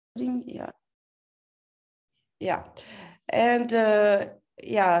Yeah. Yeah. And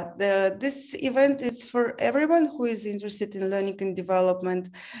this event is for everyone who is interested in learning and development,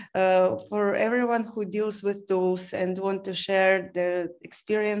 for everyone who deals with tools and want to share their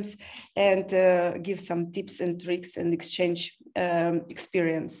experience and give some tips and tricks and exchange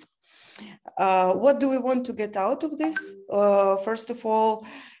experience. What do we want to get out of this? First of all,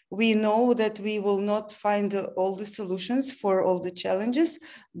 we know that we will not find all the solutions for all the challenges,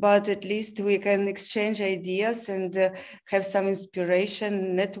 but at least we can exchange ideas and have some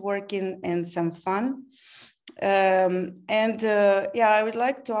inspiration, networking, and some fun. I would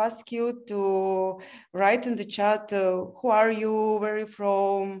like to ask you to write in the chat, who are you, where are you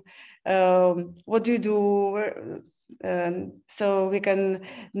from, what do you do, so we can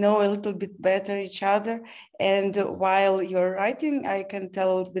know a little bit better each other. And while you're writing, I can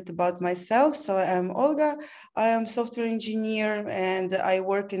tell a little bit about myself. So I'm Olga, I am software engineer and I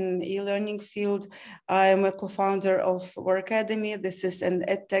work in e-learning field. I'm a co-founder of Workademy. This is an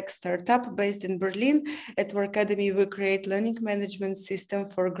edtech startup based in Berlin. At Workademy, we create learning management system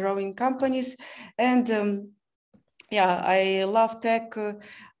for growing companies. And I love tech.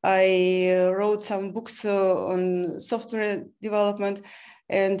 I wrote some books on software development,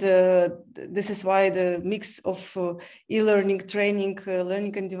 and this is why the mix of e-learning, training,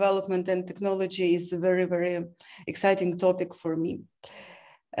 learning and development, and technology is a very, very exciting topic for me.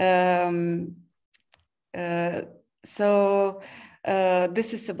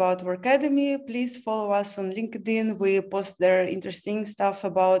 This is about Workademy. Please follow us on LinkedIn. We post there interesting stuff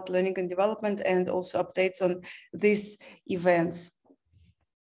about learning and development and also updates on these events.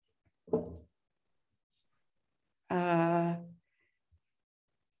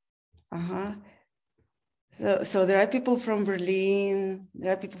 So there are people from Berlin,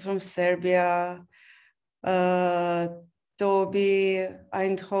 there are people from Serbia, Toby,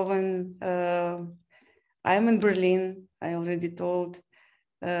 Eindhoven. I'm in Berlin, I already told.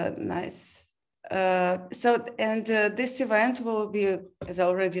 Nice. This event will be, as I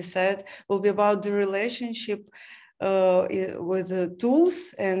already said, will be about the relationship with the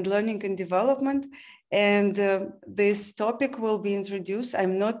tools and learning and development. And this topic will be introduced.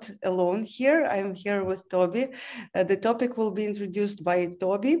 I'm not alone here. I'm here with Toby. The topic will be introduced by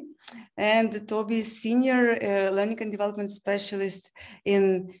Toby. And Toby is Senior Learning and Development Specialist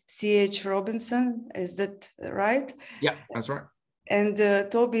in C.H.Robinson. Is that right? Yeah, that's right. And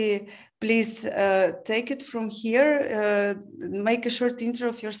Toby, please take it from here, make a short intro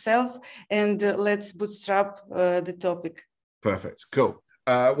of yourself, and let's bootstrap the topic. Perfect, cool.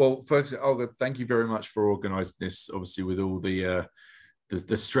 Well, first, Olga, thank you very much for organizing this, obviously with all the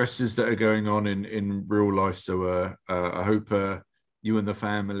stresses that are going on in real life. So I hope you and the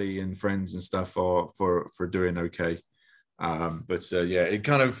family and friends and stuff are for doing okay. Yeah, it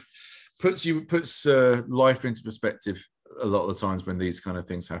kind of puts life into perspective a lot of the times when these kind of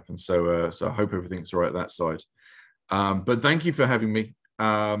things happen. So I hope everything's all right that side. But thank you for having me.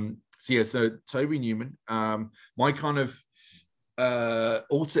 So Toby Newman, my kind of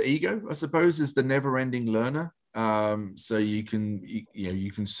alter ego, I suppose, is the never-ending learner. So you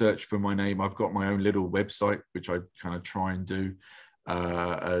can search for my name. I've got my own little website, which I kind of try and do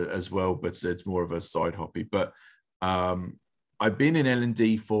as well, but it's more of a side hobby. But I've been in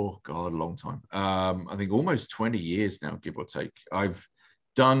L&D for, God, a long time. I think almost 20 years now, give or take. I've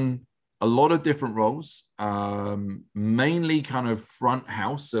done a lot of different roles, mainly kind of front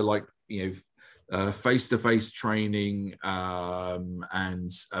house. So like, face-to-face training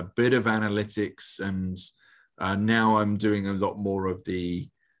and a bit of analytics. And now I'm doing a lot more of the,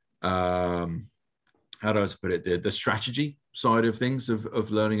 how do I put it, the strategy side of things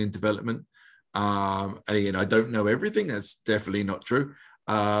of learning and development. And I don't know everything. That's definitely not true.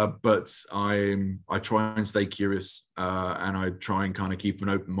 But I try and stay curious, and I try and kind of keep an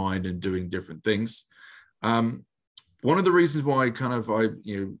open mind and doing different things. One of the reasons why I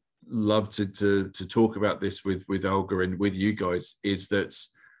love to talk about this with Olga and with you guys is that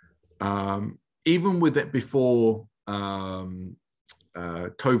even with it before COVID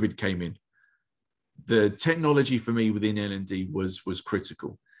came in, the technology for me within L&D was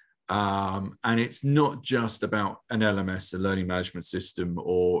critical. And it's not just about an LMS, a learning management system,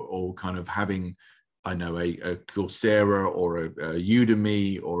 or kind of having, I know, a Coursera or a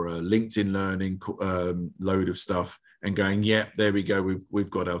Udemy or a LinkedIn Learning load of stuff and going, yeah, there we go, we've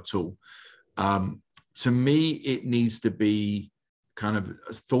got our tool. To me, it needs to be kind of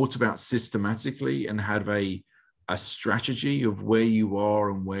thought about systematically and have a strategy of where you are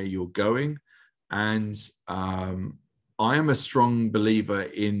and where you're going. And I am a strong believer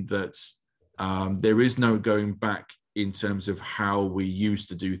in that there is no going back in terms of how we used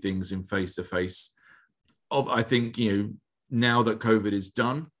to do things in face-to-face. I think, now that COVID is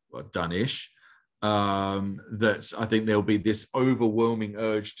done, well, done-ish, that I think there'll be this overwhelming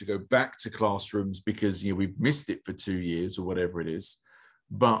urge to go back to classrooms because, we've missed it for 2 years or whatever it is.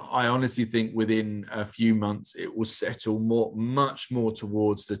 But I honestly think within a few months, it will settle much more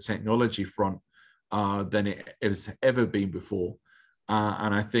towards the technology front than it has ever been before.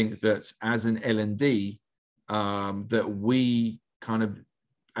 And I think that as an L&D, that we kind of,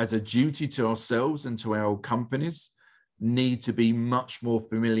 as a duty to ourselves and to our companies, need to be much more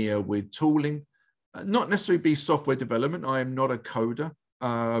familiar with tooling, not necessarily be software development. I am not a coder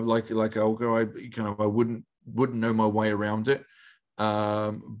like Olga. I wouldn't know my way around it.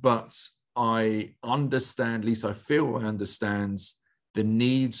 But I understand, at least I feel I understand the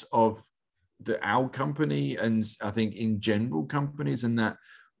needs of our company, and I think in general companies, and that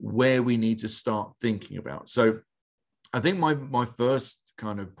where we need to start thinking about. So I think my first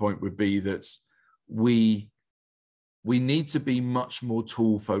kind of point would be that we need to be much more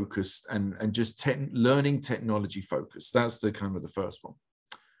tool focused and just learning technology focused. That's the kind of the first one.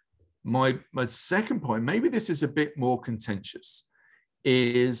 My second point, maybe this is a bit more contentious,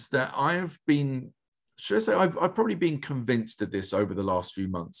 is that I've probably been convinced of this over the last few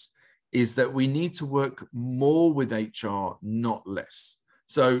months, is that we need to work more with HR, not less.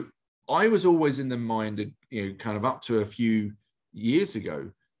 So I was always in the mind, kind of up to a few years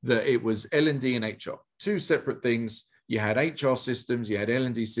ago, that it was L&D and HR, two separate things. You had HR systems, you had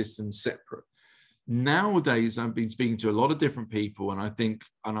L&D systems separate. Nowadays, I've been speaking to a lot of different people, and I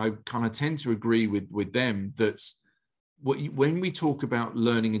kind of tend to agree with them that when we talk about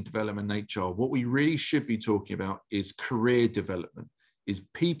learning and development in HR, what we really should be talking about is career development, is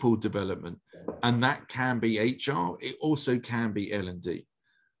people development, and that can be HR. It also can be L&D.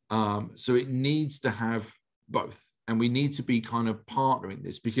 So it needs to have both, and we need to be kind of partnering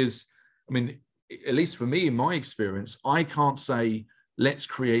this, because, I mean, at least for me, in my experience, I can't say, let's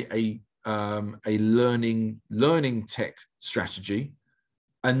create a learning tech strategy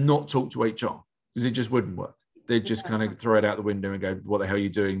and not talk to HR, because it just wouldn't work. They'd just kind of throw it out the window and go, what the hell are you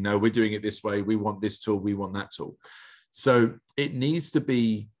doing? No, we're doing it this way. We want this tool. We want that tool. So it needs to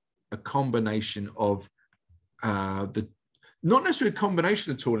be a combination of not necessarily a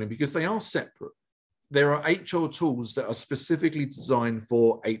combination of tooling, because they are separate. There are HR tools that are specifically designed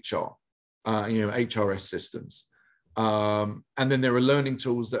for HR, HRS systems. And then there are learning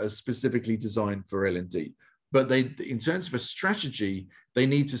tools that are specifically designed for L&D. But in terms of a strategy, they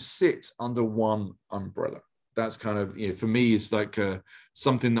need to sit under one umbrella. That's kind of, for me, it's like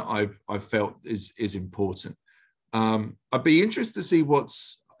something that I've felt is important. I'd be interested to see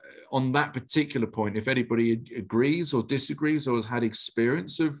what's on that particular point, if anybody agrees or disagrees or has had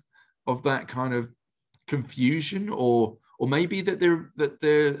experience of that kind of confusion, or maybe that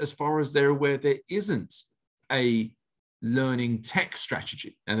they're as far as they're aware, there isn't a learning tech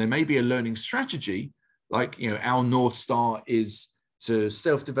strategy, and there may be a learning strategy, like, our North Star is to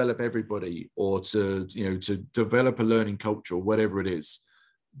self-develop everybody, or to develop a learning culture, or whatever it is.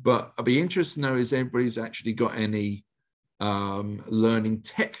 But I'd be interested to know, is anybody's actually got any learning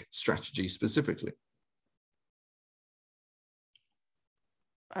tech strategy specifically?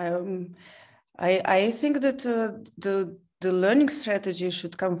 I think that the learning strategy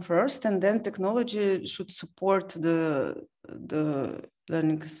should come first, and then technology should support the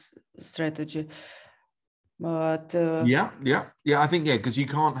learning strategy. But yeah, I think, because you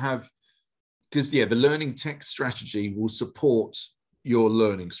can't have, the learning tech strategy will support your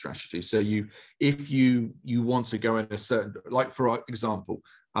learning strategy. So if you want to go in a certain, like, for example,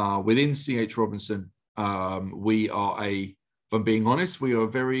 within C.H.Robinson, we are if I'm being honest, we are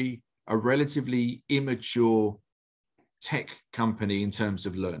a relatively immature tech company in terms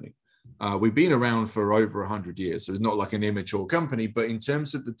of learning. We've been around for over 100 years, so it's not like an immature company, but in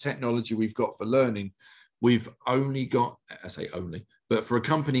terms of the technology we've got for learning, we've only got, I say only, but for a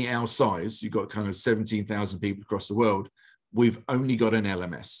company our size, you've got kind of 17,000 people across the world, we've only got an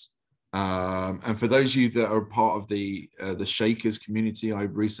LMS. And for those of you that are part of the Shakers community, I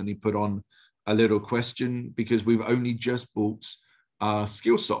recently put on a little question, because we've only just bought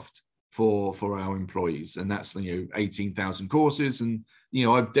Skillsoft for our employees, and that's 18,000 courses. And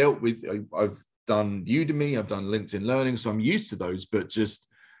I've done Udemy, I've done LinkedIn Learning, so I'm used to those, but just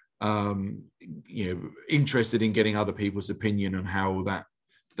interested in getting other people's opinion on how that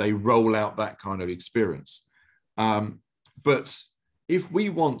they roll out that kind of experience. But if we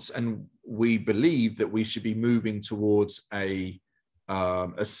want, and we believe that we should be moving towards a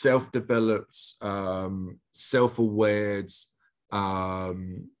self-developed, self-aware,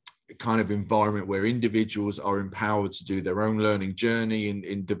 kind of environment where individuals are empowered to do their own learning journey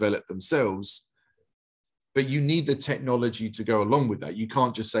and develop themselves. But you need the technology to go along with that. You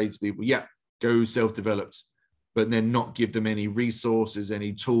can't just say to people, yeah, go self-developed, but then not give them any resources,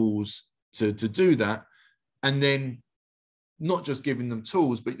 any tools to do that. And then not just giving them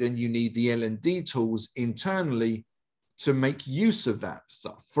tools, but then you need the L&D tools internally to make use of that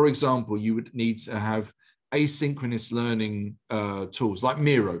stuff. For example, you would need to have asynchronous learning tools like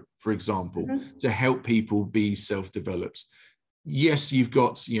Miro, for example, to help people be self-developed. Yes, you've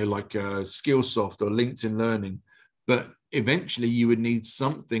got, like Skillsoft or LinkedIn Learning, but eventually you would need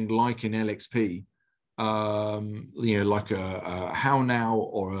something like an LXP, like a How Now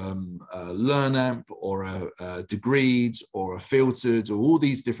or a LearnAmp or a Degreed or a Filtered, or all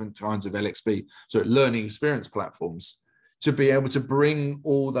these different kinds of LXP, so learning experience platforms, to be able to bring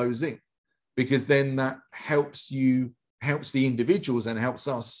all those in, because then that helps the individuals and helps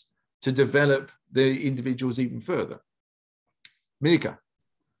us to develop the individuals even further. Milika.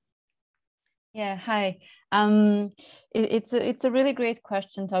 Yeah, hi. It's a really great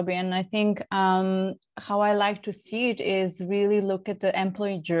question, Toby, and I think how I like to see it is really look at the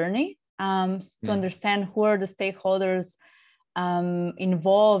employee journey to understand who are the stakeholders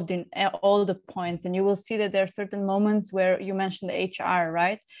involved in all the points. And you will see that there are certain moments where you mentioned HR,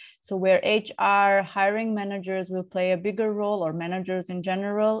 right? So where HR hiring managers will play a bigger role, or managers in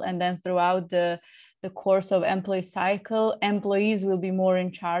general, and then throughout the course of employee cycle, employees will be more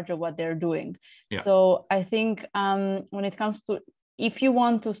in charge of what they're doing. Yeah. So I think when it comes to, if you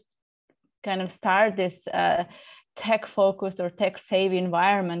want to kind of start this tech focused or tech savvy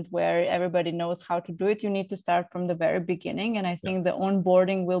environment where everybody knows how to do it, you need to start from the very beginning. And I think the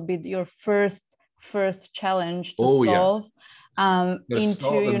onboarding will be your first challenge to solve.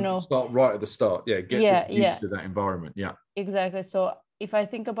 Start right at the start. Yeah, get used to that environment. Yeah, exactly. So if I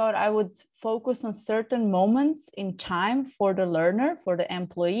think about, I would focus on certain moments in time for the learner, for the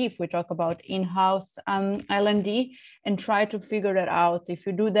employee, if we talk about in-house L&D, and try to figure that out. If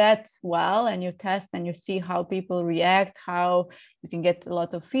you do that well and you test and you see how people react, how you can get a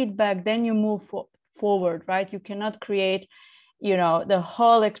lot of feedback, then you move forward, right? You cannot create, the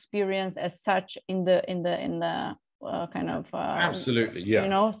whole experience as such in the kind of absolutely,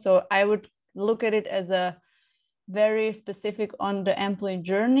 yeah. So I would look at it as a very specific on the employee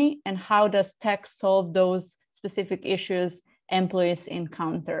journey and how does tech solve those specific issues employees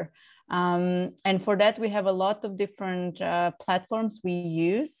encounter. And for that, we have a lot of different platforms we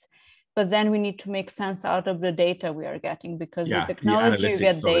use, but then we need to make sense out of the data we are getting, because with technology you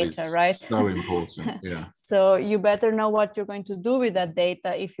get data, right? So important, yeah. So you better know what you're going to do with that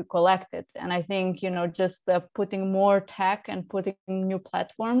data if you collect it. And I think, just putting more tech and putting new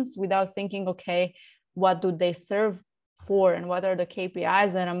platforms without thinking, okay, what do they serve for, and what are the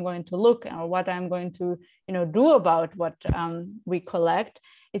KPIs that I'm going to look at, or what I'm going to do about what we collect.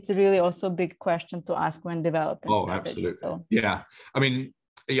 It's really also a big question to ask when developing strategy. Absolutely. So. Yeah, I mean,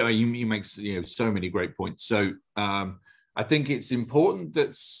 you make so many great points. So I think it's important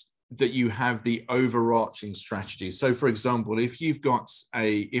that you have the overarching strategy. So for example, if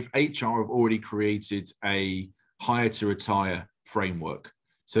HR have already created a hire to retire framework,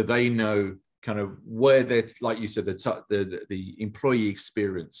 so they know kind of where they're, like you said, the employee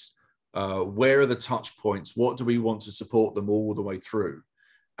experience, where are the touch points, what do we want to support them all the way through?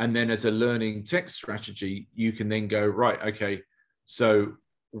 And then as a learning tech strategy, you can then go, right, okay, so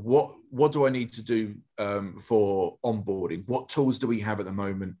what do I need to do for onboarding? What tools do we have at the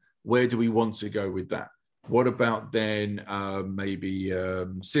moment? Where do we want to go with that? What about then maybe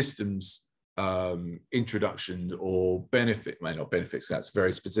systems introduction or not benefits, that's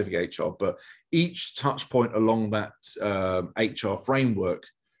very specific HR, but each touch point along that HR framework,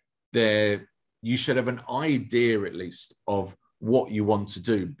 there you should have an idea at least of what you want to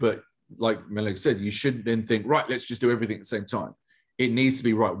do. But like Melek said, you shouldn't then think, right, let's just do everything at the same time. It needs to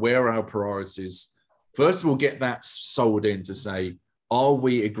be, right, where are our priorities? First of all, get that sold in to say, are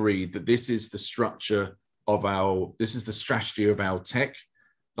we agreed that this is the structure of this is the strategy of our tech?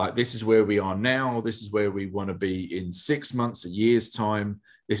 Like, this is where we are now. This is where we want to be in 6 months, a year's time.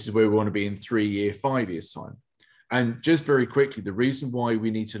 This is where we want to be in 3 years, 5 years time. And just very quickly, the reason why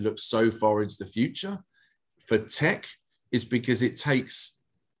we need to look so far into the future for tech is because it takes,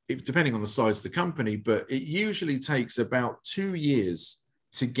 depending on the size of the company, but it usually takes about 2 years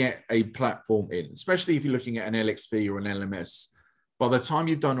to get a platform in, especially if you're looking at an LXP or an LMS. By the time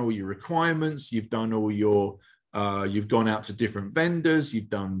you've done all your requirements, you've done all your you've gone out to different vendors, you've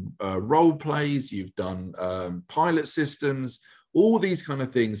done role plays, you've done pilot systems, all these kind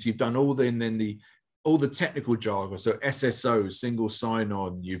of things. You've done all then the all the technical jargon, so SSO, single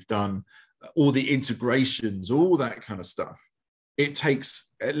sign-on, you've done all the integrations, all that kind of stuff. It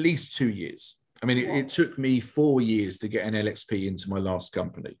takes at least 2 years. I mean, it took me 4 years to get an LXP into my last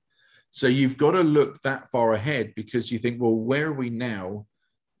company. So you've got to look that far ahead, because you think, well, where are we now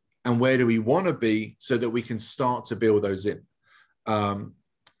and where do we want to be, so that we can start to build those in.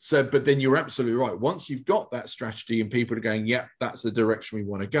 But then you're absolutely right. Once you've got that strategy and people are going, yeah, that's the direction we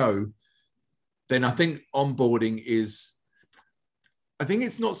want to go, then I think onboarding is, I think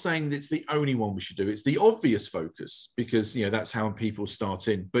it's not saying that it's the only one we should do. It's the obvious focus, because, you know, that's how people start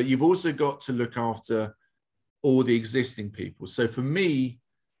in. But you've also got to look after all the existing people. So for me,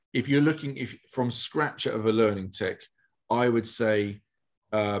 if you're looking from scratch out of a learning tech, I would say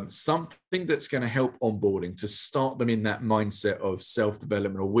something that's going to help onboarding, to start them in that mindset of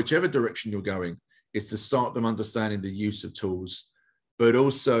self-development, or whichever direction you're going, is to start them understanding the use of tools, but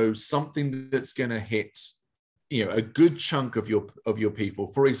also something that's going to hit, you know, a good chunk of your people.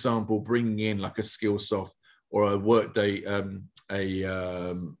 For example, bringing in like a Skillsoft or a Workday,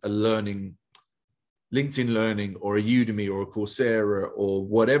 a learning, LinkedIn Learning, or a Udemy or a Coursera, or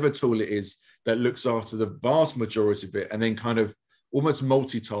whatever tool it is that looks after the vast majority of it, and then kind of almost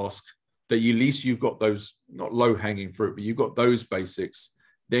multitask, that at least you've got those, not low hanging fruit, but you've got those basics,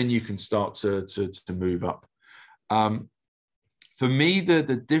 then you can start to move up. For me, the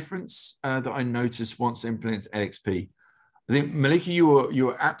difference that I noticed once I implemented LXP, I think, Malika, you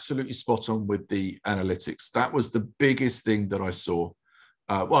were absolutely spot on with the analytics. That was the biggest thing that I saw.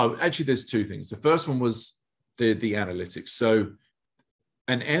 Well, actually, there's two things. The first one was the analytics. So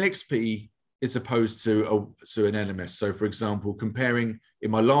an LXP is opposed to an LMS. So, for example, comparing, in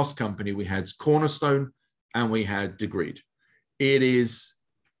my last company, we had Cornerstone and we had Degreed. It is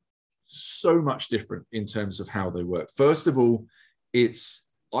so much different in terms of how they work. First of all,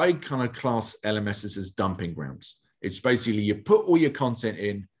 I kind of class LMSs as dumping grounds. It's basically you put all your content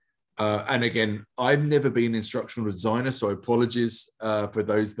in. And again, I've never been an instructional designer, so apologies for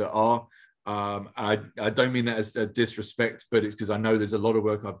those that are. I don't mean that as a disrespect, but it's because I know there's a lot of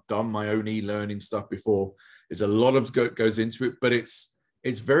work. I've done my own e-learning stuff before. There's a lot of goes into it, but it's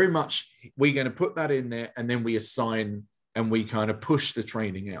very much, we're going to put that in there and then we assign and we kind of push the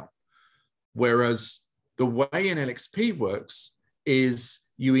training out. Whereas the way an LXP works is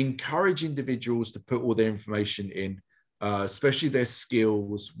you encourage individuals to put all their information in, especially their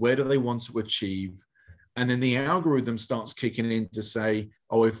skills, where do they want to achieve? And then the algorithm starts kicking in to say,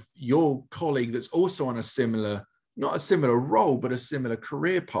 oh, if your colleague that's also on a similar, not a similar role, but a similar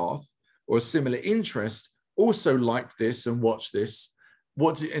career path or a similar interest, also liked this and watched this,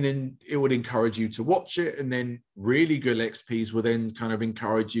 and then it would encourage you to watch it. And then really good XPs will then kind of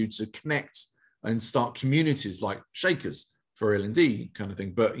encourage you to connect and start communities like Shakers for L&D kind of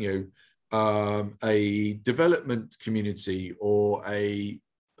thing. But, you know, a development community or a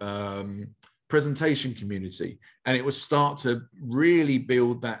presentation community, and it will start to really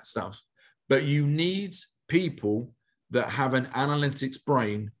build that stuff. But you need people that have an analytics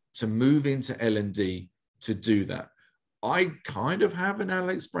brain to move into L&D to do that. I kind of have an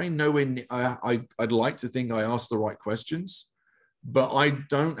analytics brain, knowing I'd like to think I ask the right questions, but I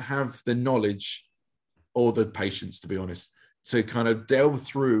don't have the knowledge or the patience, to be honest, to kind of delve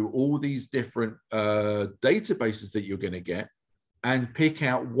through all these different databases that you're going to get and pick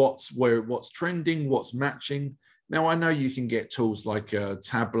out what's trending, what's matching. Now, I know you can get tools like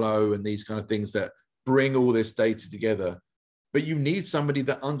Tableau and these kind of things that bring all this data together, but you need somebody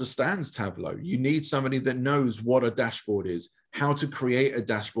that understands Tableau. You need somebody that knows what a dashboard is, how to create a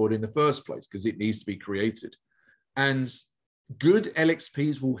dashboard in the first place, because it needs to be created. And good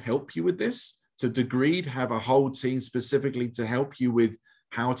LXPs will help you with this. To Degreed, have a whole team specifically to help you with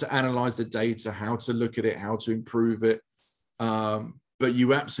how to analyze the data, how to look at it, how to improve it. But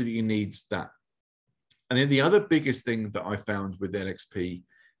you absolutely need that. And then the other biggest thing that I found with LXP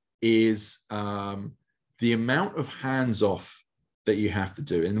is the amount of hands-off that you have to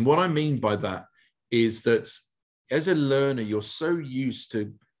do. And what I mean by that is that as a learner, you're so used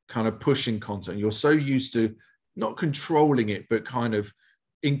to kind of pushing content. You're so used to not controlling it, but kind of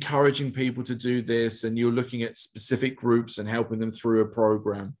encouraging people to do this. And you're looking at specific groups and helping them through a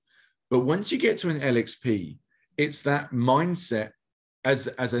program. But once you get to an LXP, it's that mindset as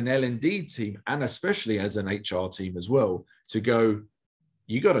an L&D team, and especially as an HR team as well, to go,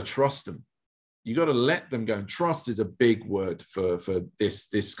 you got to trust them. You got to let them go. And trust is a big word for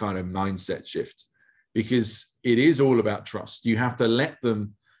this kind of mindset shift, because it is all about trust. You have to let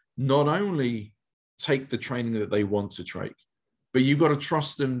them not only take the training that they want to take, but you've got to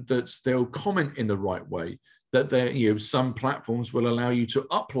trust them that they'll comment in the right way, that some platforms will allow you to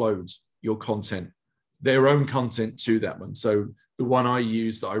upload your content their own content to that one. So the one I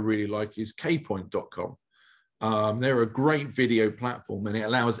use that I really like is kpoint.com. They're a great video platform, and it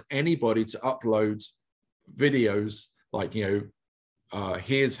allows anybody to upload videos like,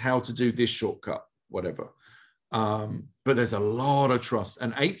 here's how to do this shortcut, whatever. But there's a lot of trust,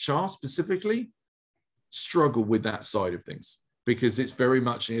 and HR specifically struggle with that side of things because it's very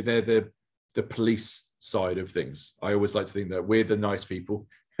much, they're the police side of things. I always like to think that we're the nice people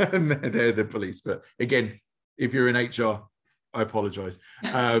and they're the police. But again, if you're in HR, I apologize.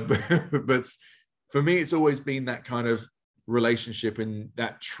 But for me, it's always been that kind of relationship, and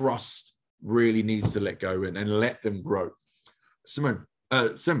that trust really needs to let go and let them grow. Simon.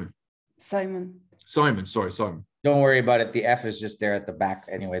 Simon. Don't worry about it. The F is just there at the back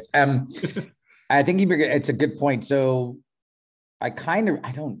anyways. I think it's a good point. So I'm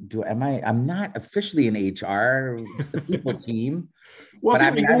not officially in HR. It's the people team. Well,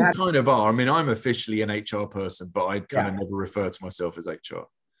 I think we all kind of are. I mean, I'm officially an HR person, but I kind of never refer to myself as HR.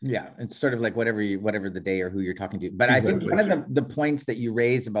 Yeah, it's sort of like whatever the day or who you're talking to. But exactly. I think one of the points that you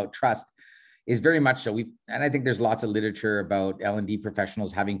raise about trust is very much so. And I think there's lots of literature about L&D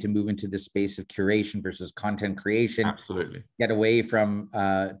professionals having to move into the space of curation versus content creation. Absolutely. Get away from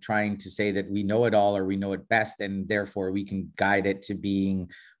trying to say that we know it all or we know it best, and therefore we can guide it to being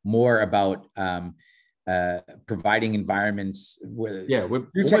more about providing environments with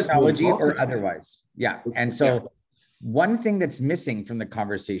technology or otherwise. Yeah. And so one thing that's missing from the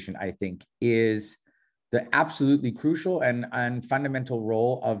conversation, I think, is the absolutely crucial and fundamental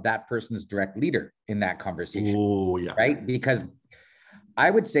role of that person's direct leader in that conversation. Oh, yeah. Right? Because I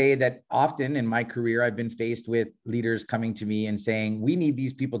would say that often in my career, I've been faced with leaders coming to me and saying, we need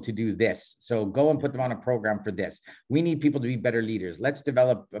these people to do this. So go and put them on a program for this. We need people to be better leaders. Let's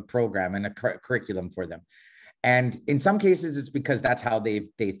develop a program and a curriculum for them. And in some cases, it's because that's how they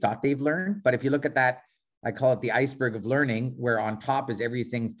thought they've learned. But if you look at that, I call it the iceberg of learning, where on top is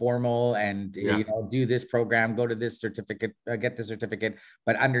everything formal and, do this program, go to this certificate, get the certificate.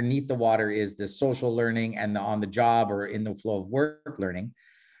 But underneath the water is the social learning and the on the job or in the flow of work learning.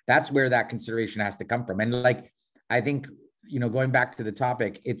 That's where that consideration has to come from. And I think, going back to the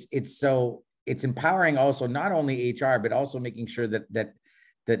topic, it's empowering also not only HR, but also making sure that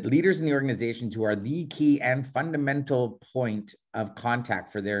leaders in the organizations who are the key and fundamental point of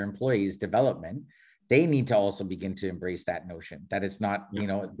contact for their employees' development, they need to also begin to embrace that notion that it's not,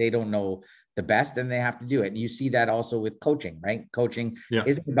 they don't know the best and they have to do it. And you see that also with coaching, right? Coaching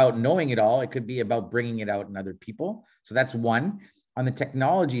isn't about knowing it all. It could be about bringing it out in other people. So that's one. On the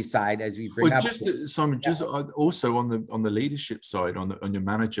technology side, as we bring up, Simon, also on the leadership side, on your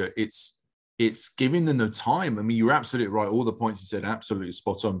manager, it's giving them the time. I mean, you're absolutely right. All the points you said, absolutely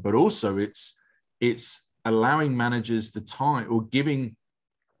spot on. But also, it's allowing managers the time, or getting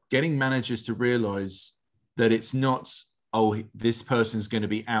managers to realize that it's not, this person's going to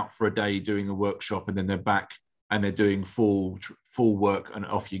be out for a day doing a workshop and then they're back and they're doing full work and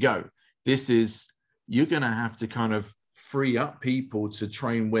off you go. This is, you're going to have to kind of free up people to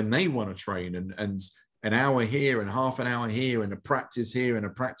train when they want to train, and an hour here and half an hour here and a practice here and a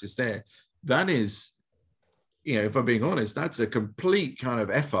practice there. That is, if I'm being honest, that's a complete kind of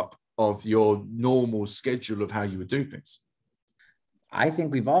F up of your normal schedule of how you would do things. I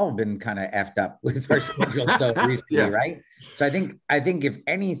think we've all been kind of effed up with our schedule stuff recently, right? So I think if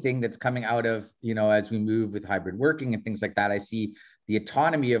anything that's coming out of, as we move with hybrid working and things like that, I see the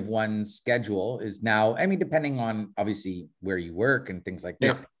autonomy of one's schedule is now, depending on obviously where you work and things like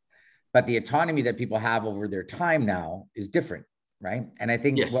this, but the autonomy that people have over their time now is different, right? And I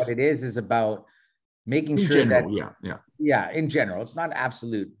think what it is about making sure in general, it's not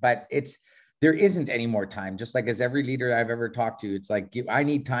absolute, but there isn't any more time. Just like as every leader I've ever talked to, it's like, I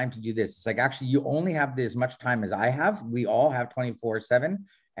need time to do this. It's like, actually, you only have as much time as I have. We all have 24/7,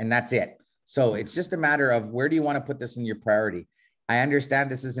 and that's it. So it's just a matter of, where do you want to put this in your priority? I understand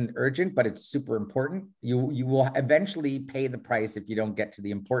this isn't urgent, but it's super important. You will eventually pay the price if you don't get to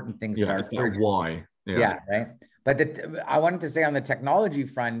the important things that are urgent. Why? Right. But I wanted to say on the technology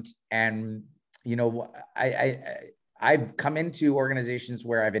front, and I've come into organizations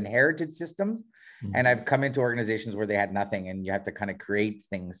where I've inherited systems, and I've come into organizations where they had nothing, and you have to kind of create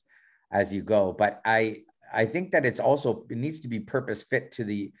things as you go. But I think that it needs to be purpose fit to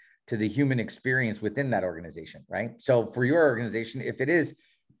the human experience within that organization, right? So for your organization, if it is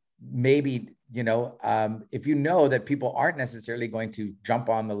maybe, if you know that people aren't necessarily going to jump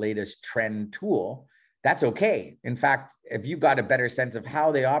on the latest trend tool, that's okay. In fact, if you got a better sense of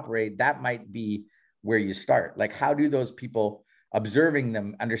how they operate, that might be where you start. Like, how do those people, observing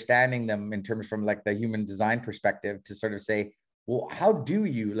them, understanding them in terms from like the human design perspective, to sort of say, well, how do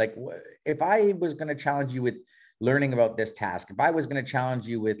you, like, if I was going to challenge you with learning about this task, if I was going to challenge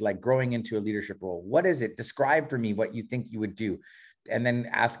you with like growing into a leadership role, what is it? Describe for me what you think you would do. And then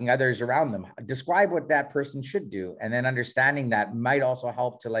asking others around them, describe what that person should do. And then understanding that might also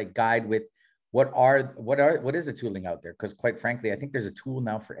help to like guide with what is the tooling out there? Because quite frankly, I think there's a tool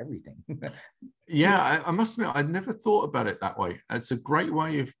now for everything. Yeah, I must admit, I'd never thought about it that way. It's a great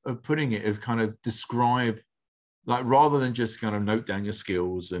way of putting it, of kind of describe, like, rather than just kind of note down your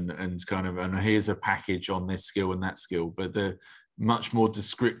skills and kind of, and here's a package on this skill and that skill, but the much more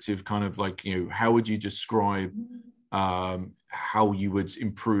descriptive kind of like, you know, how would you describe how you would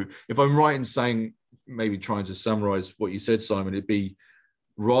improve? If I'm right in saying, maybe trying to summarize what you said, Simon, it'd be,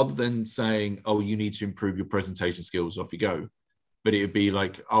 rather than saying, oh, you need to improve your presentation skills, off you go. But it would be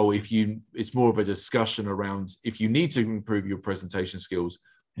like, oh, it's more of a discussion around, if you need to improve your presentation skills,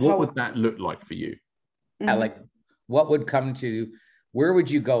 what would that look like for you? Yeah, like what would come to, where would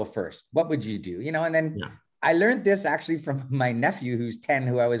you go first? What would you do? You know, and then I learned this actually from my nephew, who's 10,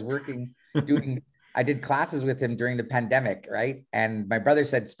 who I was I did classes with him during the pandemic, right? And my brother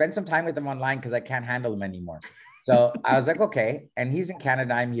said, spend some time with him online because I can't handle him anymore. So I was like, okay. And he's in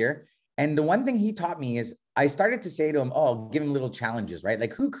Canada, I'm here. And the one thing he taught me is I started to say to him, oh, give him little challenges, right?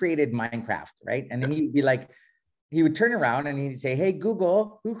 Like, who created Minecraft, right? And then he'd be like, he would turn around and he'd say, hey,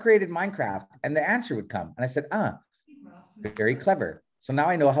 Google, who created Minecraft? And the answer would come. And I said, very clever. So now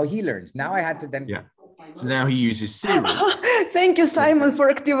I know how he learns. Now I had to then. Yeah. So now he uses Siri. Thank you, Simon, for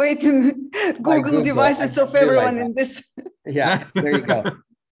activating Google devices of everyone in this. Yeah, there you go.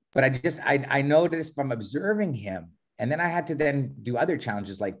 But I noticed from observing him, and then I had to then do other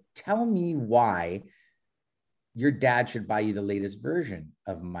challenges, like, tell me why your dad should buy you the latest version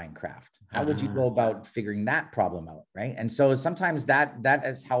of Minecraft. How would you go about figuring that problem out, right? And so sometimes that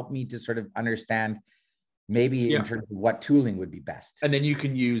has helped me to sort of understand maybe in terms of what tooling would be best. And then you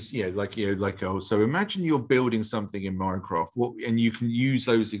can use, so imagine you're building something in Minecraft, and you can use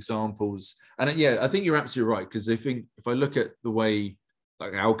those examples. And I think you're absolutely right, because I think if I look at the way,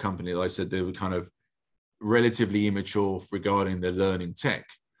 like our company, like I said, they were kind of relatively immature regarding the learning tech.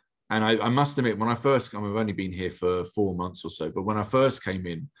 And I must admit, when I first come, I've only been here for 4 months or so, but when I first came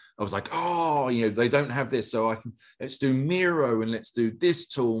in, I was like, oh, they don't have this. So let's do Miro, and let's do this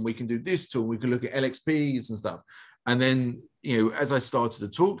tool, and we can do this tool. We can look at LXPs and stuff. And then, as I started to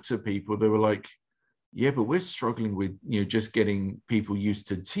talk to people, they were like, yeah, but we're struggling with, just getting people used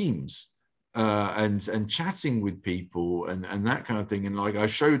to Teams and chatting with people and that kind of thing. And like, I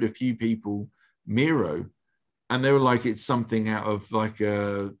showed a few people Miro, and they were like, it's something out of like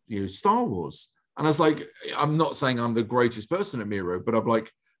Star Wars. And I was like, I'm not saying I'm the greatest person at Miro, but I'm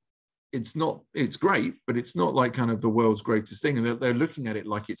like, it's great, but it's not like kind of the world's greatest thing. And they're looking at it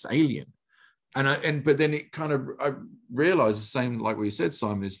like it's alien. But then it kind of, I realized the same, like what you said,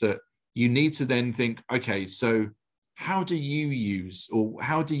 Simon, is that you need to then think, okay, so how do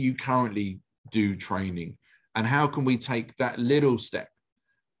you currently do training? And how can we take that little step?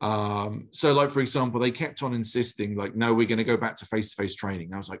 So like, for example, they kept on insisting like, no, we're going to go back to face-to-face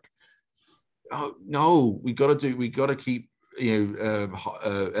training. I was like, oh no, we got to keep,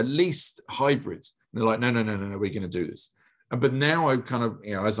 at least hybrids. And they're like, no, we're going to do this. But now I kind of,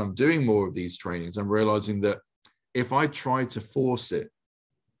 as I'm doing more of these trainings, I'm realizing that if I try to force it,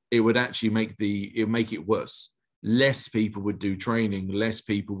 it would actually make it worse. Less people would do training, less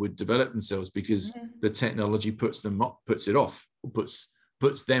people would develop themselves, because the technology puts them off.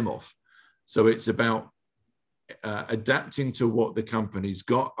 So it's about adapting to what the company's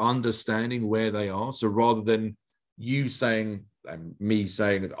got, understanding where they are. So rather than you saying and me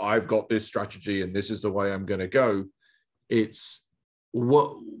saying that I've got this strategy and this is the way I'm going to go, it's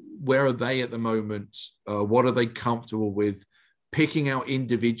where are they at the moment? What are they comfortable with? Picking out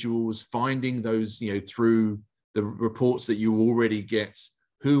individuals, finding those, through the reports that you already get,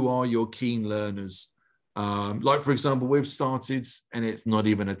 who are your keen learners? Like, for example, we've started, and it's not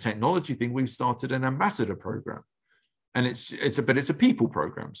even a technology thing, we've started an ambassador program, and it's a people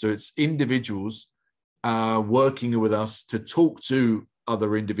program. So it's individuals working with us to talk to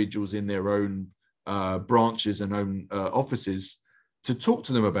other individuals in their own branches and own offices, to talk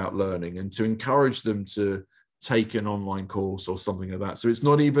to them about learning and to encourage them to take an online course or something like that. So it's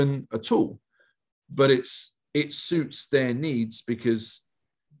not even a tool, but it suits their needs, because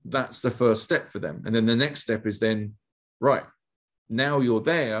that's the first step for them. And then the next step is then, right, now you're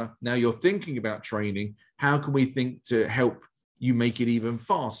there, now you're thinking about training, how can we think to help you make it even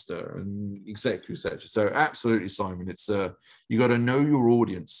faster, and et cetera, et cetera. So absolutely, Simon, it's you got to know your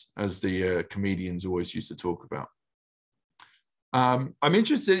audience, as the comedians always used to talk about. I'm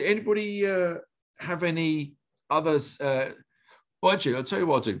interested, anybody have any others? Well, actually, I'll tell you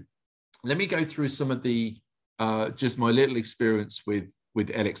what I'll do. Let me go through some of the just my little experience with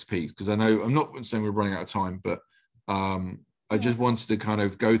LXP, because I know I'm not saying we're running out of time, but I just wanted to kind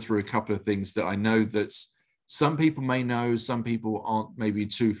of go through a couple of things that I know that some people may know, some people aren't maybe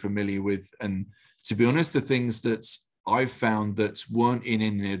too familiar with. And to be honest, the things that I've found that weren't in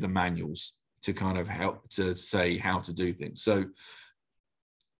any of the manuals to kind of help to say how to do things. So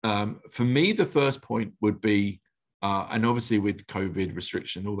for me, the first point would be, and obviously with COVID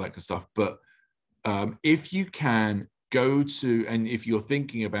restriction, all that kind of stuff, but if you can go to, and if you're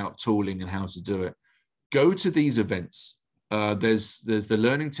thinking about tooling and how to do it, go to these events. There's the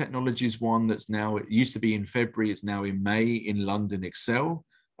Learning Technologies one that's now, it used to be in February, it's now in May in London Excel,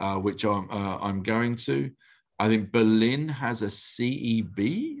 which I'm going to. I think Berlin has a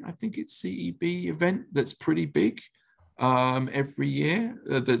CEB, I think it's CEB event that's pretty big every year,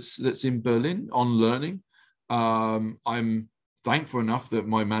 that's in Berlin on learning. I'm thankful enough that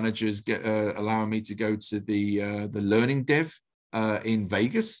my managers allowing me to go to the Learning Dev in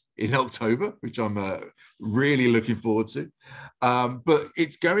Vegas in October, which I'm really looking forward to. But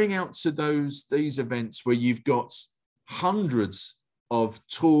it's going out to these events where you've got hundreds of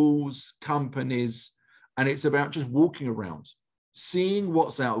tools, companies, and it's about just walking around, seeing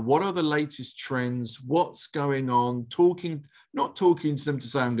what's out, what are the latest trends, what's going on, not talking to them to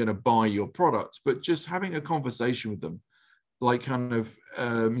say I'm going to buy your products, but just having a conversation with them, like kind of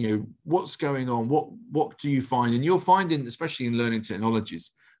what's going on, what do you find? And you'll find especially in Learning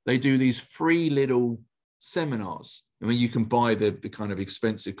Technologies, they do these free little seminars. I mean, you can buy the kind of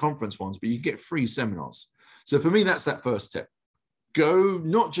expensive conference ones, but you get free seminars. So for me, that's that first step. Go,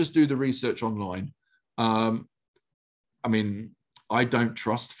 not just do the research online. I mean, I don't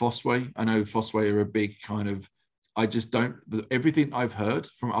trust Fosway. I know Fosway are a big kind of, I just don't, everything I've heard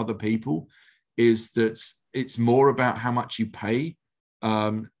from other people is that it's more about how much you pay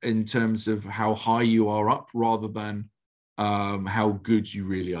in terms of how high you are up rather than how good you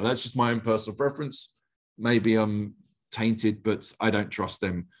really are. That's just my own personal preference. Maybe I'm tainted, but I don't trust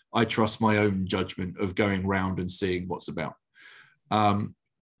them. I trust my own judgment of going around and seeing what's about.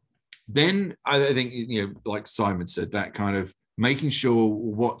 Then I think, like Simon said, that kind of making sure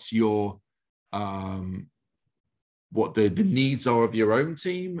what's your what the needs are of your own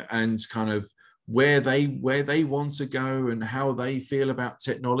team and kind of where they want to go and how they feel about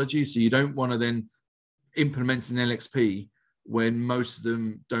technology. So you don't want to then implement an LXP when most of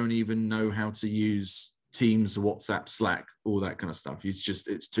them don't even know how to use Teams, WhatsApp, Slack, all that kind of stuff.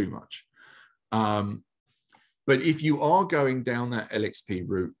 It's too much. But if you are going down that LXP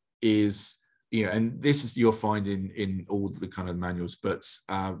route, and this is you'll find in all the kind of manuals, but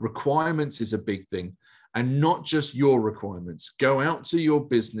requirements is a big thing. And not just your requirements. Go out to your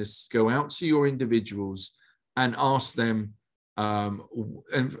business, go out to your individuals and ask them, and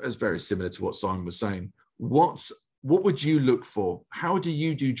it's very similar to what Simon was saying, what would you look for? How do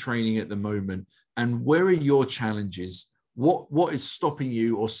you do training at the moment? And where are your challenges? What is stopping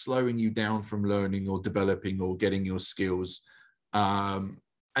you or slowing you down from learning or developing or getting your skills?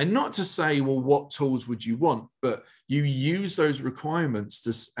 And not to say, well, what tools would you want? But you use those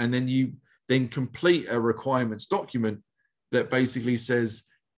requirements and then you complete a requirements document that basically says,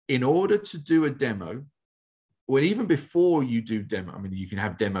 in order to do a demo, or even before you do demo, I mean, you can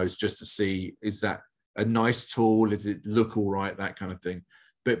have demos just to see, is that a nice tool? Does it look all right? That kind of thing.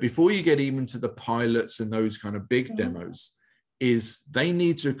 But before you get even to the pilots and those kind of big demos, is they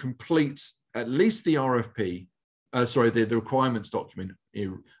need to complete at least the RFP, the requirements document.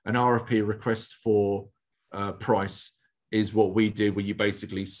 An RFP, request for price, is what we did, where you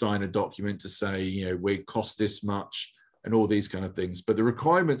basically sign a document to say, we cost this much and all these kind of things. But the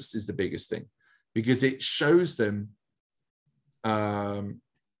requirements is the biggest thing, because it shows them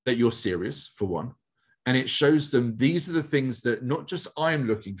that you're serious, for one. And it shows them these are the things that not just I'm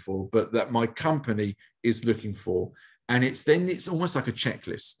looking for, but that my company is looking for. And it's almost like a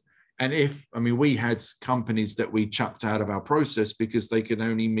checklist. And we had companies that we chucked out of our process because they could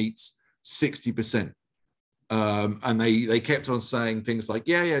only meet 60%. And they kept on saying things like,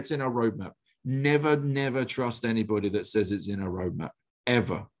 yeah, it's in our roadmap. Never trust anybody that says it's in a roadmap,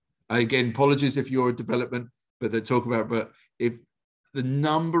 ever. Again, apologies if you're a development, but if the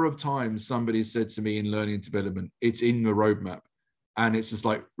number of times somebody said to me in learning and development, it's in the roadmap. And it's just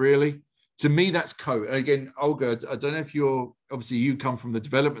like, really? To me, that's code. Again, Olga, I don't know if obviously you come from the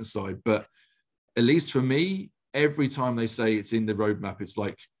development side, but at least for me, every time they say it's in the roadmap, it's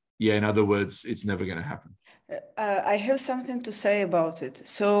like, yeah, in other words, it's never going to happen. I have something to say about it.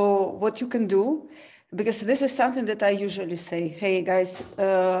 So what you can do, because this is something that I usually say, hey guys,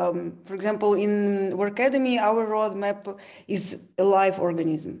 for example, in Workademy, our roadmap is a live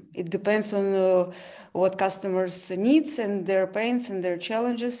organism. It depends on what customers' needs and their pains and their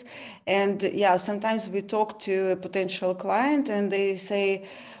challenges. And yeah, sometimes we talk to a potential client and they say,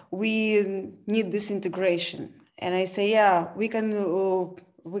 we need this integration. And I say, yeah, we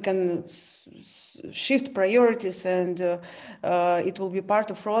can shift priorities and it will be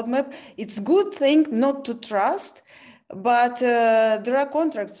part of roadmap. It's a good thing not to trust, but there are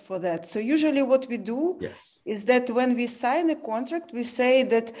contracts for that. So usually what we do is that when we sign a contract, we say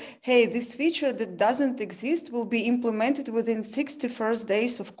that, hey, this feature that doesn't exist will be implemented within 61st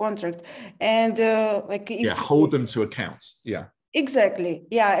days of contract. And hold them to account. Yeah. Exactly.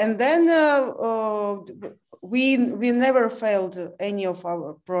 Yeah. And then we never failed any of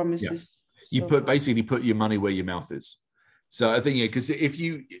our promises. Yeah. You basically put your money where your mouth is. So I think, because if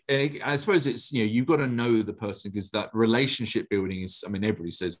you, I suppose it's, you've got to know the person, because that relationship building is,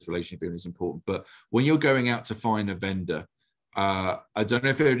 everybody says relationship building is important, but when you're going out to find a vendor, I don't know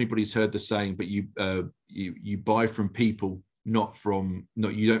if anybody's heard the saying, but you buy from people,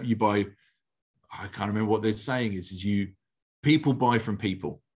 you buy, I can't remember what they're saying is people buy from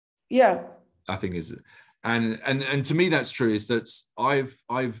people. Yeah. I think is it. And to me, that's true, is that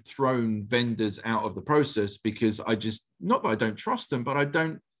I've thrown vendors out of the process because not that I don't trust them, but I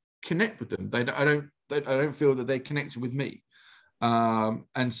don't connect with them. I don't feel that they're connected with me.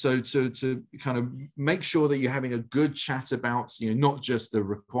 And so to kind of make sure that you're having a good chat about, not just the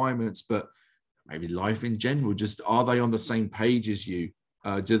requirements, but maybe life in general, just are they on the same page as you?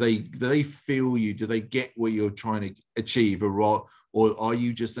 Do they feel you? Do they get what you're trying to achieve, or are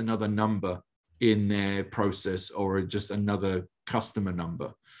you just another number in their process, or just another customer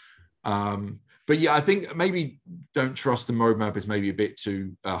number? But yeah, I think maybe don't trust the roadmap is maybe a bit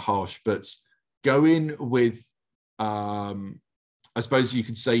too harsh, but go in with, I suppose you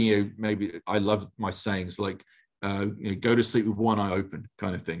could say, maybe I love my sayings like, go to sleep with one eye open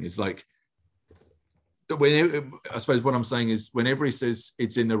kind of thing. It's like, I suppose what I'm saying is, whenever he says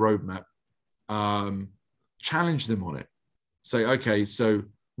it's in the roadmap, challenge them on it. Say, okay, so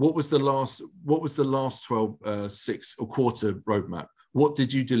what was the last 6 or quarter roadmap? What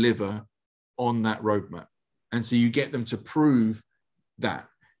did you deliver on that roadmap? And so you get them to prove that.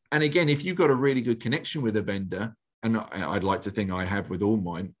 And again, if you've got a really good connection with a vendor, and I'd like to think I have with all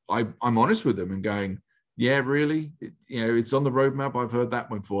mine, I'm honest with them and going, yeah, really? It's on the roadmap. I've heard that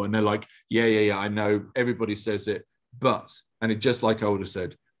one before. And they're like, yeah, I know. Everybody says it. But, and it just like Olga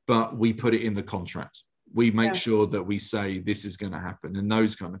said, but we put it in the contract. We make sure that we say this is going to happen, and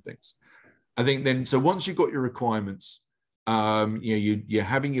those kind of things. I think then, so once you've got your requirements, you're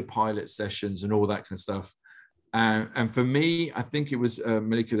having your pilot sessions and all that kind of stuff. And for me, I think it was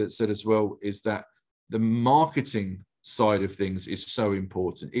Malika that said as well, is that the marketing side of things is so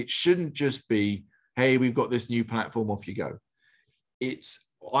important. It shouldn't just be, hey, we've got this new platform, off you go.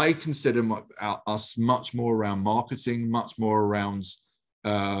 I consider us much more around marketing, much more around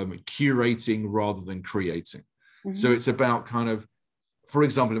curating rather than creating. Mm-hmm. So it's about kind of, for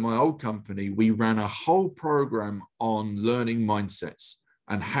example, in my old company, we ran a whole program on learning mindsets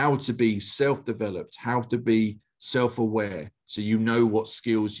and how to be self-developed, how to be self-aware, so you know what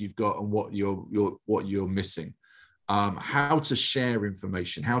skills you've got and what you're missing. How to share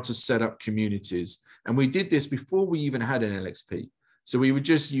information, how to set up communities. And we did this before we even had an LXP. So we were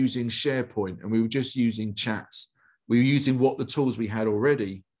just using SharePoint, and we were just using chats. We were using what the tools we had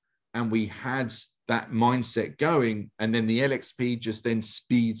already, and we had that mindset going. And then the LXP just then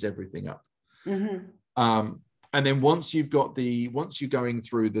speeds everything up. Mm-hmm. And then once you're going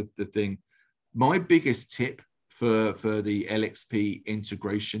through the thing, my biggest tip for the LXP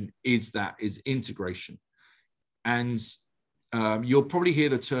integration is integration. And you'll probably hear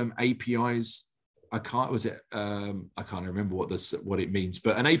the term APIs. I can't remember what it means,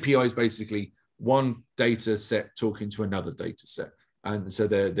 but an API is basically one data set talking to another data set. And so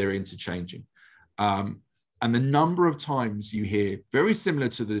they're interchanging. And the number of times you hear, very similar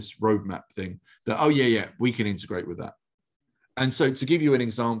to this roadmap thing, that, oh yeah, we can integrate with that. And so to give you an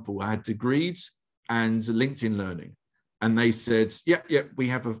example, I had Degreed and LinkedIn Learning. And they said, yeah, we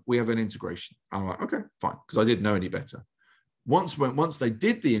have an integration. I'm like, okay, fine, because I didn't know any better. Once they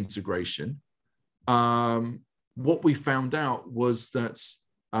did the integration, what we found out was that,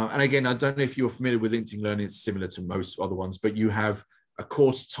 and again, I don't know if you're familiar with LinkedIn Learning, it's similar to most other ones, but you have a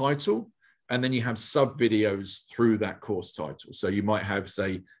course title, and then you have sub videos through that course title. So you might have,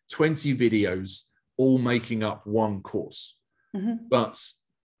 say, 20 videos all making up one course. Mm-hmm. But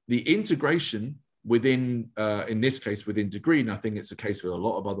the integration within, in this case, within Degree, and I think it's a case with a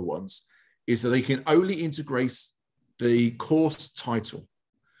lot of other ones, is that they can only integrate the course title.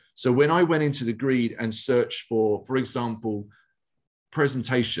 So when I went into the grid and searched for example,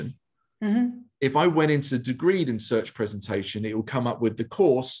 presentation, if I went into Degreed and search presentation, it will come up with the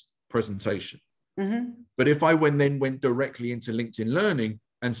course presentation. But if I then went directly into LinkedIn Learning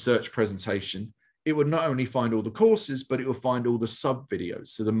and search presentation, it would not only find all the courses, but it will find all the sub videos.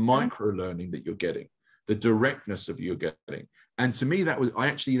 So the micro learning that you're getting, the directness of you're getting. And to me, I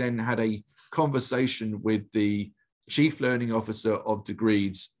actually then had a conversation with the Chief Learning Officer of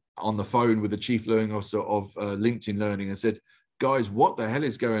Degreeds on the phone with the Chief Learning Officer of LinkedIn Learning. I said, guys, what the hell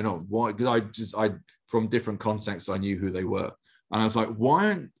is going on? Why? Because I from different contexts, I knew who they were. And I was like,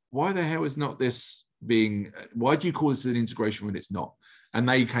 why the hell is not this being, why do you call this an integration when it's not? And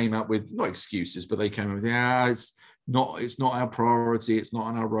they came up with, not excuses, but they came up with, yeah, it's not our priority. It's not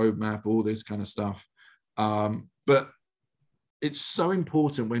on our roadmap, all this kind of stuff. But it's so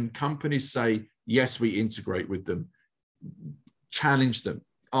important when companies say, yes, we integrate with them, challenge them,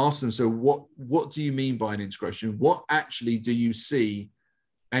 ask them, so what do you mean by an integration? What actually do you see?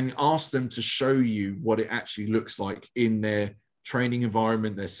 And ask them to show you what it actually looks like in their training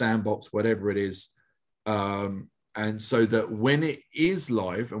environment, their sandbox, whatever it is. And so that when it is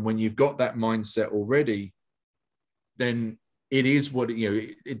live and when you've got that mindset already, then it is what,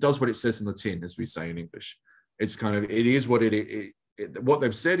 it does what it says on the tin, as we say in English. It's kind of, it is what what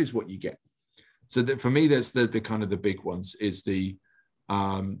they've said is what you get. So that for me, that's the kind of the big ones, is the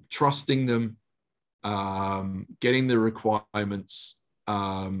trusting them, getting the requirements,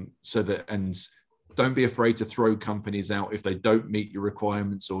 so that, and don't be afraid to throw companies out if they don't meet your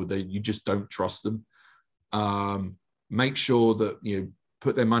requirements or you just don't trust them. Make sure that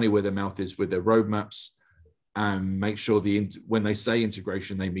put their money where their mouth is with their roadmaps, and make sure when they say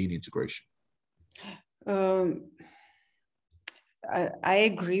integration, they mean integration. I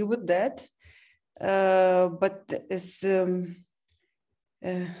agree with that, but it's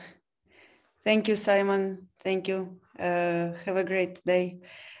thank you, Simon. Thank you. Have a great day.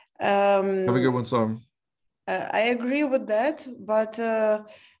 Have a good one, Simon. I agree with that, but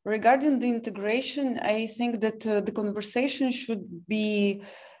regarding the integration, I think that the conversation should be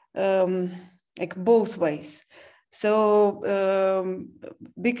like both ways. So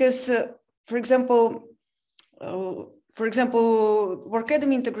because, for example,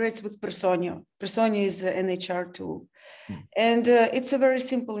 Workademy integrates with Personio. Personio is an HR tool, and it's a very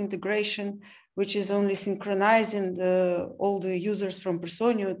simple integration, which is only synchronizing all the users from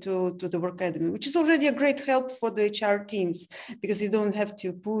Personio to the Workademy, which is already a great help for the HR teams, because you don't have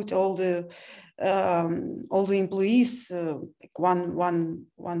to put all the employees like one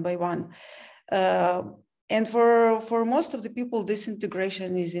by one. And for most of the people, this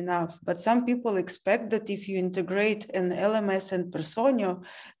integration is enough. But some people expect that if you integrate an LMS and Personio,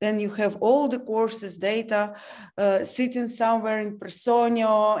 then you have all the courses data sitting somewhere in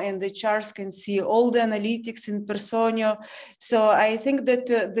Personio, and the HRs can see all the analytics in Personio. So I think that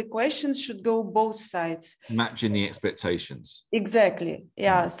the questions should go both sides. Matching the expectations. Exactly.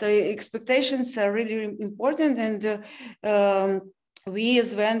 Yeah. So expectations are really important. And we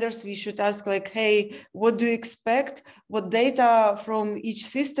as vendors, we should ask like, hey, what do you expect? What data from each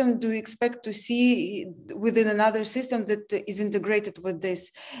system do you expect to see within another system that is integrated with this,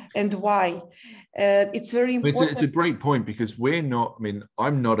 and why? It's very important. It's a great point, because we're not,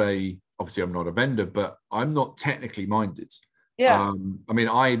 obviously I'm not a vendor, but I'm not technically minded. Yeah.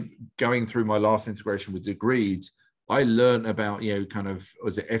 Going through my last integration with Degreed, I learned about,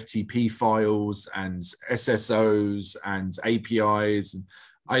 was it FTP files and SSOs and APIs. And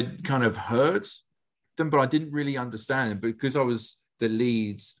I'd kind of heard them, but I didn't really understand them. Because I was the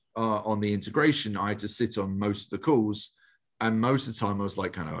lead on the integration, I had to sit on most of the calls. And most of the time I was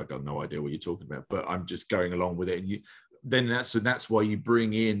like, I got no idea what you're talking about, but I'm just going along with it. And that's why you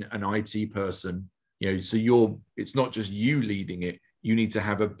bring in an IT person, so it's not just you leading it. You need to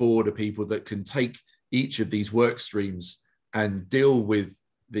have a board of people that can take each of these work streams and deal with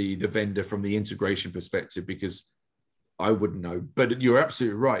the vendor from the integration perspective, because I wouldn't know. But you're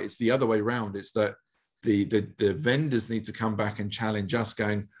absolutely right. It's the other way around. It's that the vendors need to come back and challenge us,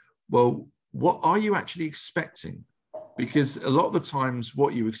 going, well, what are you actually expecting? Because a lot of the times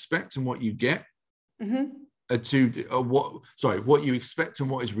what you expect and what you get are what you expect and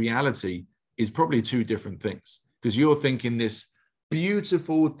what is reality is probably two different things. Because you're thinking this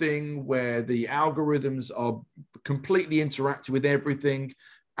beautiful thing where the algorithms are completely interactive with everything,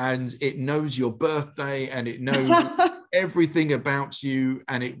 and it knows your birthday and it knows everything about you,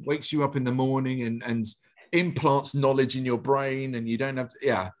 and it wakes you up in the morning and implants knowledge in your brain, and you don't have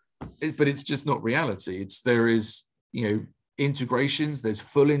to, but it's just not reality. integrations, there's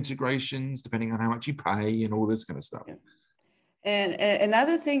full integrations, depending on how much you pay and all this kind of stuff. Yeah. And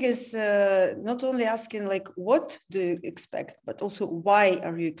another thing is not only asking like, what do you expect, but also why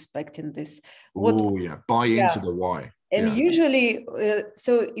are you expecting this? Oh yeah, buy into the why. And usually,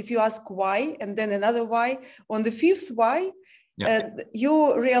 so if you ask why, and then another why, on the fifth why, you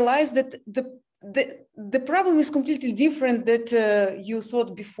realize that the problem is completely different that you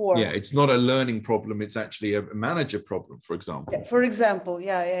thought before. Yeah, it's not a learning problem. It's actually a manager problem, for example. For example,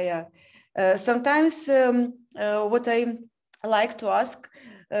 sometimes what I like to ask,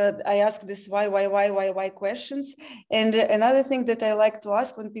 I ask this why questions. And another thing that I like to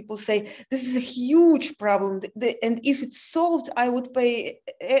ask when people say, this is a huge problem, and if it's solved, I would pay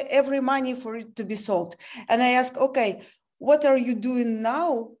every money for it to be solved. And I ask, okay, what are you doing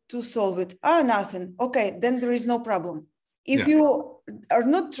now to solve it? Nothing. Okay, then there is no problem. If you are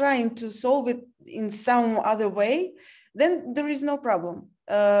not trying to solve it in some other way, then there is no problem.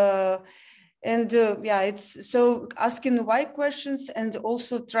 It's so asking why questions and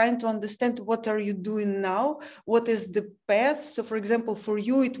also trying to understand what are you doing now, what is the path. So for example, for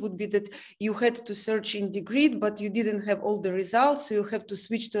you, it would be that you had to search in the grid, but you didn't have all the results. So you have to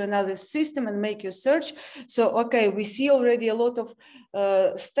switch to another system and make your search. So, okay, we see already a lot of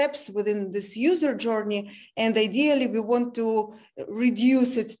steps within this user journey. And ideally, we want to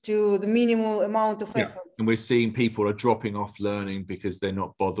reduce it to the minimal amount of effort. And we're seeing people are dropping off learning because they're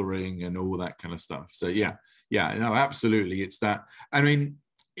not bothering and all that kind of stuff. So no, absolutely. It's that. I mean,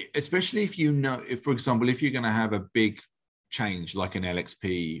 especially if you know, if, for example, if you're going to have a big change like an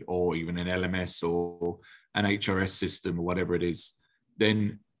LXP or even an LMS or an HRS system or whatever it is,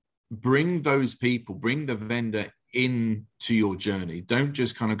 then bring those people, bring the vendor into your journey. Don't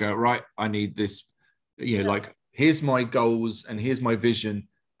just kind of go, right, I need this, like, here's my goals and here's my vision,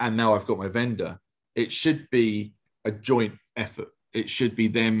 and now I've got my vendor. It should be a joint effort. It should be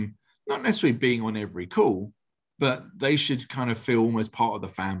them not necessarily being on every call, but they should kind of feel almost part of the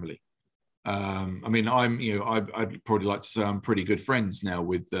family. I mean, I'd probably like to say I'm pretty good friends now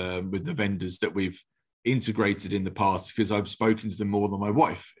with the vendors that we've integrated in the past, because I've spoken to them more than my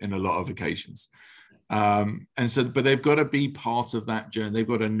wife in a lot of occasions. But they've got to be part of that journey. They've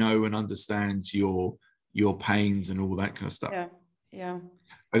got to know and understand your pains and all that kind of stuff. Yeah.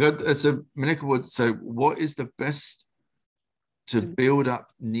 I got so Monica Wood. So, what is the best to build up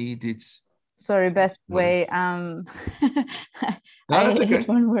needed? Sorry, best way. No, that's okay.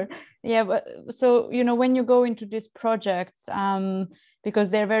 One word. Yeah, but so when you go into these projects, because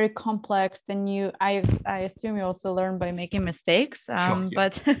they're very complex, then I assume you also learn by making mistakes.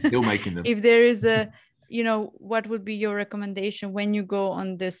 But still making them. If there is a what would be your recommendation when you go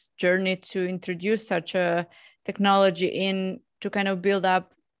on this journey to introduce such a technology in, to kind of build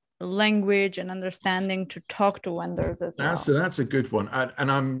up language and understanding to talk to vendors as well? So that's a good one.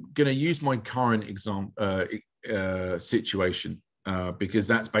 And I'm going to use my current example situation because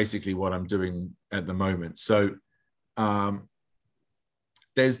that's basically what I'm doing at the moment. So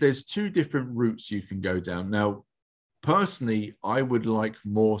there's two different routes you can go down. Now, personally, I would like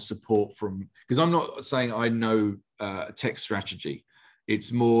more support from, because I'm not saying I know tech strategy.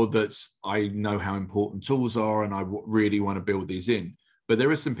 It's more that I know how important tools are and I really want to build these in. But there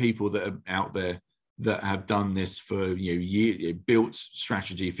are some people that are out there that have done this for years, built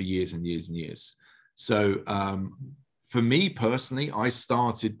strategy for years and years and years. So for me personally, I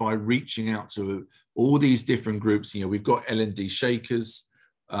started by reaching out to all these different groups. We've got L&D Shakers.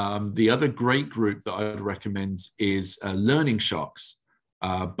 The other great group that I would recommend is Learning Sharks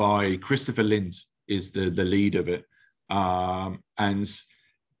by Christopher Lind is the lead of it. And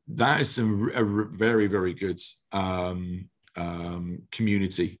that is a very, very good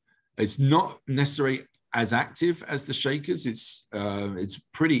community. It's not necessarily as active as the Shakers. It's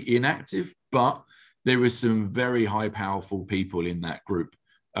pretty inactive, but there is some very high, powerful people in that group.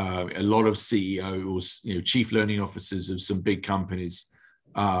 A lot of CEOs, chief learning officers of some big companies.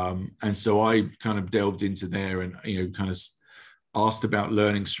 And so I kind of delved into there and, kind of asked about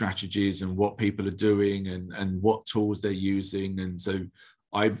learning strategies and what people are doing and what tools they're using. And so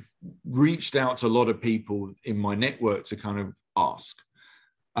I reached out to a lot of people in my network to kind of ask.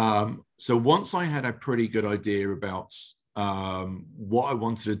 So once I had a pretty good idea about what I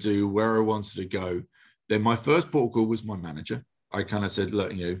wanted to do, where I wanted to go, then my first port call was my manager. I kind of said,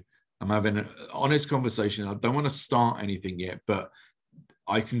 look, I'm having an honest conversation. I don't want to start anything yet, but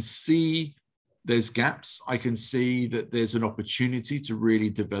I can see there's gaps. I can see that there's an opportunity to really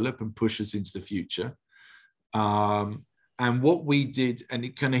develop and push us into the future. And what we did, and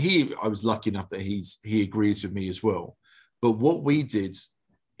it kind of I was lucky enough that he agrees with me as well. But what we did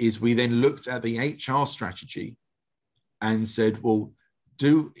is we then looked at the HR strategy and said, well,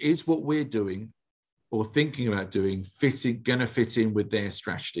 is what we're doing or thinking about doing gonna fit in with their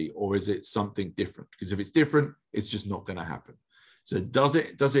strategy, or is it something different? Because if it's different, it's just not going to happen. So does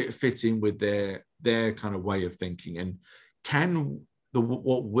it fit in with their kind of way of thinking? And can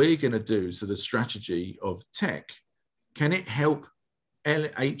what we're going to do, so the strategy of tech, can it help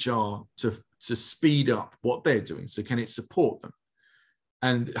HR to speed up what they're doing? So can it support them?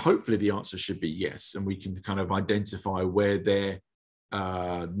 And hopefully the answer should be yes. And we can kind of identify where their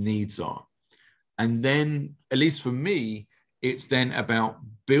needs are. And then, at least for me, it's then about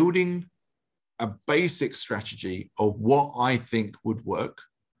building a basic strategy of what I think would work,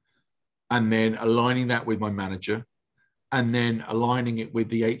 and then aligning that with my manager, and then aligning it with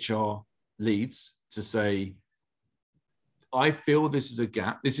the HR leads to say, I feel this is a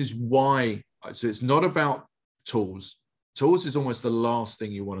gap. This is why. So it's not about tools. Tools is almost the last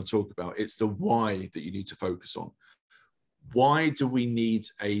thing you want to talk about. It's the why that you need to focus on. Why do we need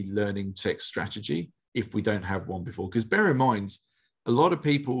a learning tech strategy if we don't have one before? Because bear in mind, a lot of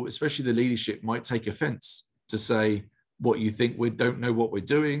people, especially the leadership, might take offense to say what you think we don't know what we're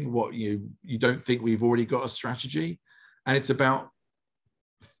doing, what you don't think we've already got a strategy. And it's about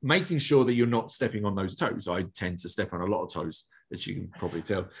making sure that you're not stepping on those toes. I tend to step on a lot of toes, as you can probably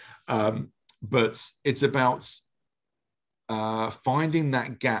tell. But it's about finding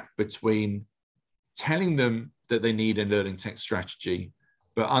that gap between telling them that they need a learning tech strategy,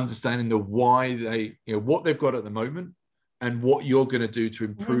 but understanding the why they, what they've got at the moment and what you're going to do to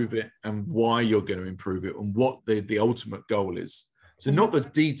improve it and why you're going to improve it and what the ultimate goal is. So not the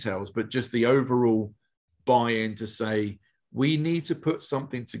details, but just the overall buy-in to say, we need to put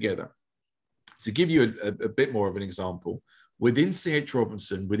something together. To give you a bit more of an example, within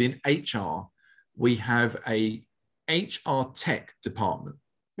C.H.Robinson, within HR, we have a HR tech department.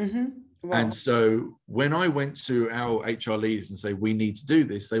 Wow. And so when I went to our HR leaders and say, we need to do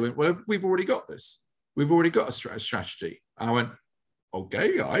this, they went, well, we've already got this. We've already got a strategy. I went,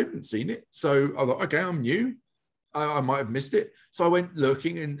 okay, I haven't seen it. So I thought, okay, I'm new. I might have missed it. So I went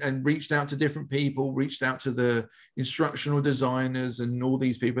looking and reached out to different people, reached out to the instructional designers and all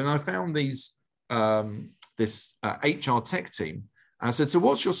these people. And I found this HR tech team. And I said, so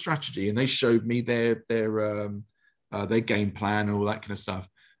what's your strategy? And they showed me their game plan and all that kind of stuff.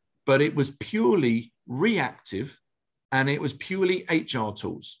 But it was purely reactive and it was purely HR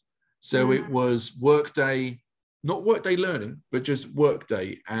tools. So it was Workday, not Workday Learning, but just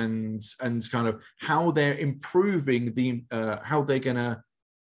Workday and kind of how they're improving how they're going to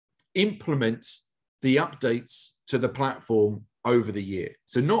implement the updates to the platform over the year.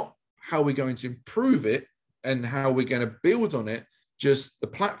 So not how we're going to improve it and how we're going to build on it, just the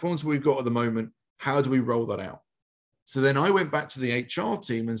platforms we've got at the moment, how do we roll that out? So then I went back to the HR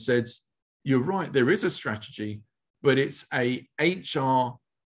team and said, you're right, there is a strategy, but it's a HR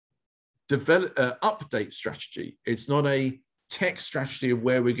update strategy. It's not a tech strategy of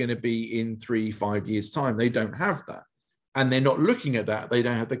where we're going to be in 3-5 years' time. They don't have that. And they're not looking at that. They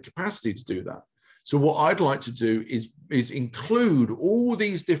don't have the capacity to do that. So what I'd like to do is include all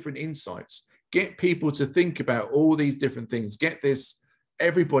these different insights, get people to think about all these different things, get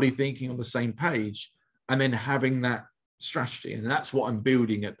everybody thinking on the same page, and then having that strategy. And that's what I'm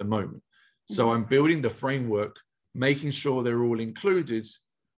building at the moment. So I'm building the framework, making sure they're all included,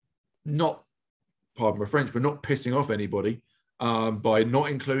 not, pardon my French, but not pissing off anybody by not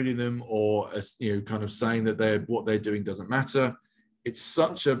including them or kind of saying that what they're doing doesn't matter. It's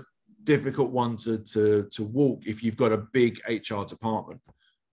such a difficult one to walk if you've got a big HR department.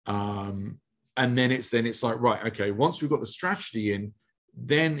 And then it's like, right, okay, once we've got the strategy in,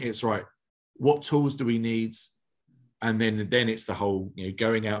 then it's right, what tools do we need? And then it's the whole,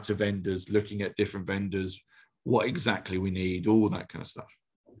 going out to vendors, looking at different vendors, what exactly we need, all that kind of stuff.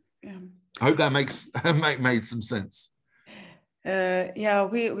 Yeah. I hope that made some sense. Yeah,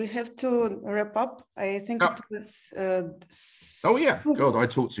 we have to wrap up. I think it was. Oh yeah, God, I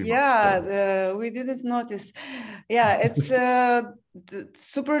talked too much. Yeah, we didn't notice. Yeah, it's a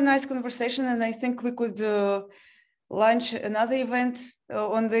super nice conversation, and I think we could launch another event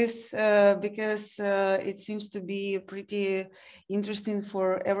on this because it seems to be pretty interesting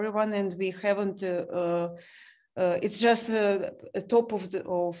for everyone, and we haven't. It's just a top of tip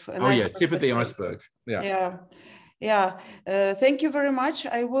of the iceberg. Yeah. Thank you very much.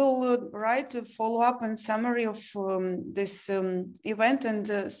 I will write a follow-up and summary of this event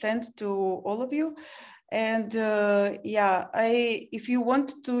and send to all of you. And if you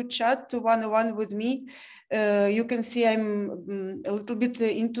want to chat one-on-one with me, You can see I'm a little bit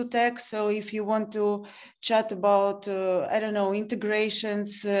into tech. So if you want to chat about, I don't know,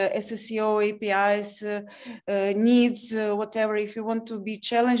 integrations, SSEO, APIs, needs, whatever, if you want to be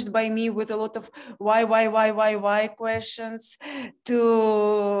challenged by me with a lot of why questions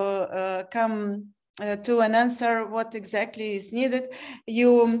to come to an answer what exactly is needed,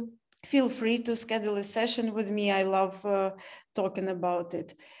 you feel free to schedule a session with me. I love talking about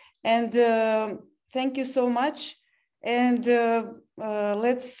it. And thank you so much. And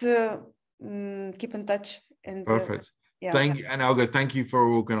let's keep in touch. And perfect. Yeah. Thank you. And Olga, thank you for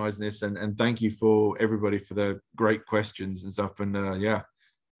organizing this, and thank you for everybody for the great questions and stuff. And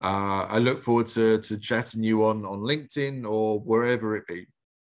I look forward to chatting you on LinkedIn or wherever it be.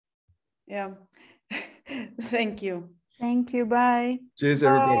 Yeah. Thank you. Thank you. Bye. Cheers,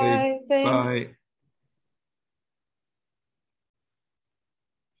 everybody. Bye. Thanks. Bye.